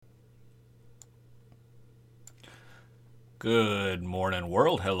Good morning,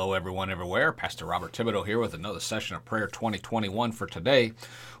 world. Hello, everyone, everywhere. Pastor Robert Thibodeau here with another session of Prayer 2021 for today,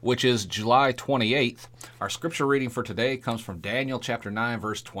 which is July 28th. Our scripture reading for today comes from Daniel chapter 9,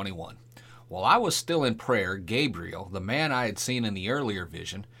 verse 21. While I was still in prayer, Gabriel, the man I had seen in the earlier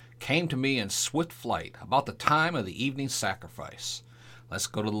vision, came to me in swift flight about the time of the evening sacrifice. Let's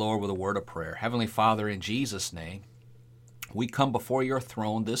go to the Lord with a word of prayer. Heavenly Father, in Jesus' name, we come before your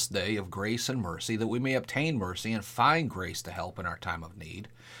throne this day of grace and mercy that we may obtain mercy and find grace to help in our time of need.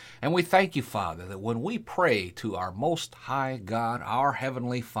 And we thank you, Father, that when we pray to our Most High God, our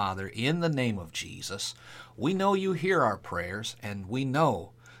Heavenly Father, in the name of Jesus, we know you hear our prayers, and we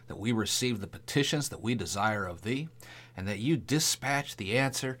know that we receive the petitions that we desire of thee, and that you dispatch the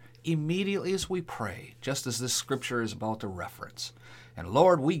answer immediately as we pray, just as this scripture is about to reference. And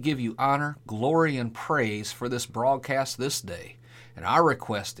Lord, we give you honor, glory, and praise for this broadcast this day. And our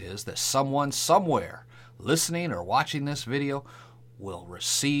request is that someone somewhere listening or watching this video will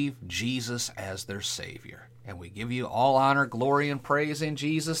receive Jesus as their Savior. And we give you all honor, glory, and praise in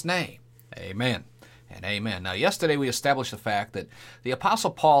Jesus' name. Amen and amen. Now, yesterday we established the fact that the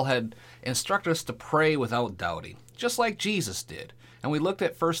Apostle Paul had instructed us to pray without doubting, just like Jesus did. And we looked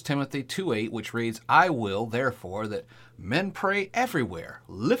at 1 Timothy 2:8, which reads, I will, therefore, that men pray everywhere,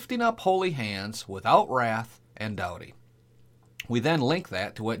 lifting up holy hands without wrath and doubting. We then link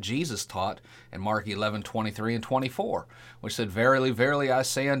that to what Jesus taught in Mark 11:23 and 24, which said, Verily, verily, I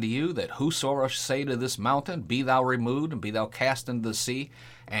say unto you, that whosoever shall say to this mountain, Be thou removed, and be thou cast into the sea,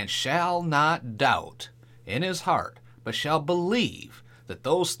 and shall not doubt in his heart, but shall believe that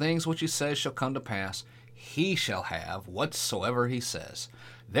those things which he says shall come to pass, he shall have whatsoever he says.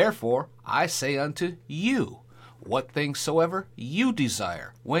 Therefore, I say unto you, what things soever you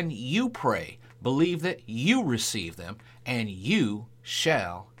desire, when you pray, believe that you receive them, and you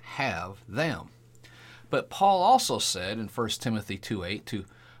shall have them. But Paul also said in 1 Timothy 2:8 to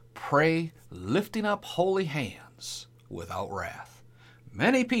pray lifting up holy hands without wrath.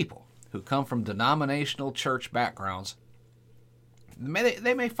 Many people who come from denominational church backgrounds,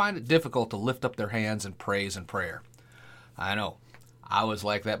 they may find it difficult to lift up their hands in praise and prayer. I know. I was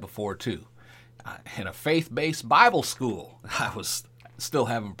like that before too. In a faith-based Bible school, I was still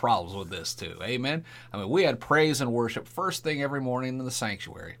having problems with this too. Amen? I mean, we had praise and worship first thing every morning in the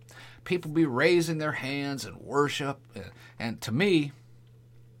sanctuary. People be raising their hands and worship. And to me,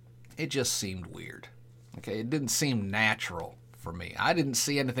 it just seemed weird. Okay, it didn't seem natural for me. I didn't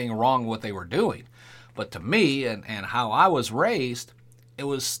see anything wrong with what they were doing. But to me and how I was raised, it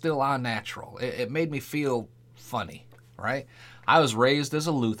was still unnatural. It made me feel funny, right? I was raised as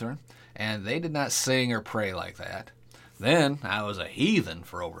a Lutheran, and they did not sing or pray like that. Then I was a heathen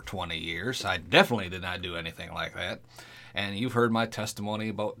for over 20 years. I definitely did not do anything like that. And you've heard my testimony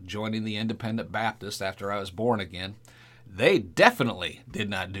about joining the Independent Baptist after I was born again. They definitely did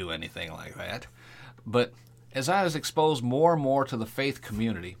not do anything like that. But as I was exposed more and more to the faith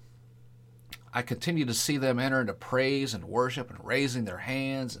community, I continue to see them enter into praise and worship and raising their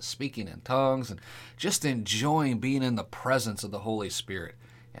hands and speaking in tongues and just enjoying being in the presence of the Holy Spirit.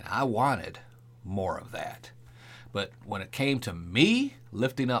 And I wanted more of that. But when it came to me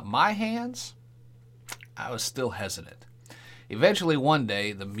lifting up my hands, I was still hesitant. Eventually one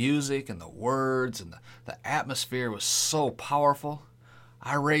day, the music and the words and the atmosphere was so powerful,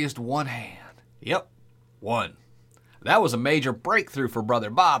 I raised one hand. Yep, one. That was a major breakthrough for Brother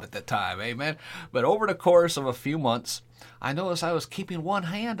Bob at the time, amen? But over the course of a few months, I noticed I was keeping one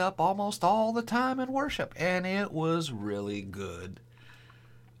hand up almost all the time in worship, and it was really good.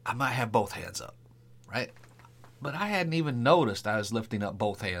 I might have both hands up, right? But I hadn't even noticed I was lifting up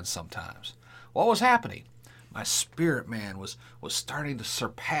both hands sometimes. What was happening? My spirit man was starting to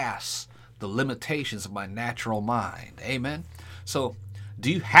surpass the limitations of my natural mind, amen? So,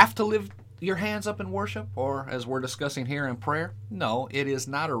 do you have to lift your hands up in worship, or as we're discussing here in prayer? No, it is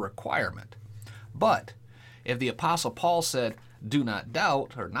not a requirement. But if the Apostle Paul said, do not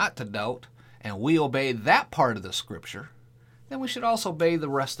doubt, or not to doubt, and we obey that part of the scripture, then we should also obey the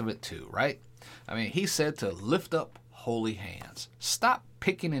rest of it too, right? I mean, he said to lift up holy hands. Stop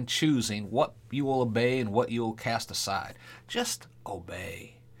picking and choosing what you will obey and what you will cast aside. Just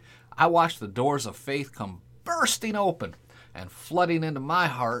obey. I watched the doors of faith come bursting open and flooding into my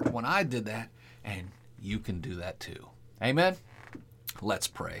heart when I did that, and you can do that too. Amen? Let's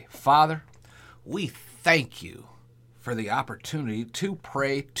pray. Father, we thank you for the opportunity to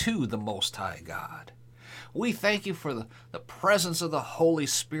pray to the Most High God. We thank you for the presence of the Holy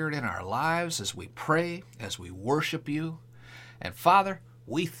Spirit in our lives as we pray, as we worship you. And Father,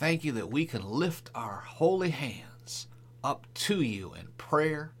 we thank you that we can lift our holy hands up to you in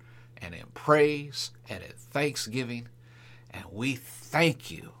prayer and in praise and in thanksgiving. And we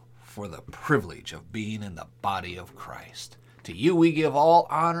thank you for the privilege of being in the body of Christ. To you we give all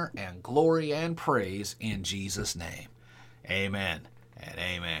honor and glory and praise in Jesus' name. Amen and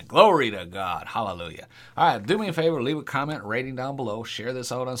amen. Glory to God. Hallelujah. All right, do me a favor, leave a comment, rating down below. Share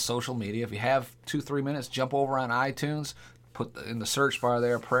this out on social media. If you have 2-3 minutes, jump over on iTunes. Put in the search bar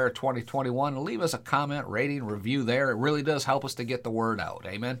there, Prayer 2021, and leave us a comment, rating, review there. It really does help us to get the word out.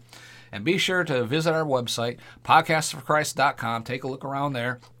 Amen. And be sure to visit our website, podcastsforchrist.com. Take a look around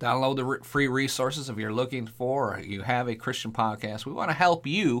there. Download the free resources if you're looking for or you have a Christian podcast. We want to help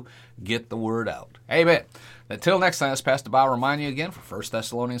you get the word out. Amen. Until next time, this is Pastor Bob reminding you again for 1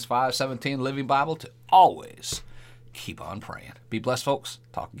 Thessalonians 5:17 Living Bible to always keep on praying. Be blessed, folks.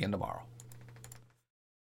 Talk again tomorrow.